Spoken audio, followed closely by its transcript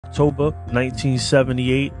October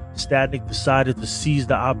 1978, Stadnick decided to seize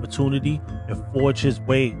the opportunity and forge his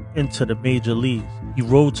way into the major leagues. He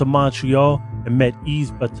rode to Montreal and met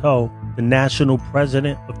Yves Bateau, the national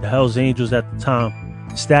president of the Hells Angels at the time.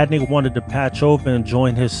 Stadnick wanted to patch over and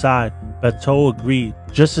join his side. Bateau agreed.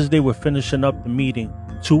 Just as they were finishing up the meeting,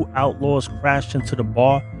 two outlaws crashed into the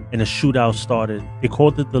bar and a shootout started. They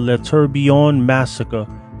called it the Le Tourbillon Massacre.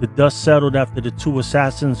 The dust settled after the two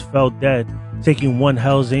assassins fell dead, taking one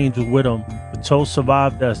Hells Angel with them. Bateau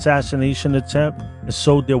survived the assassination attempt, and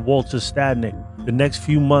so did Walter Stadnick. The next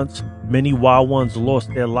few months, many wild ones lost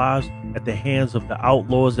their lives at the hands of the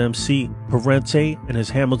Outlaws MC. Parente and his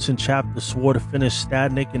Hamilton chapter swore to finish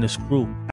Stadnick and his crew.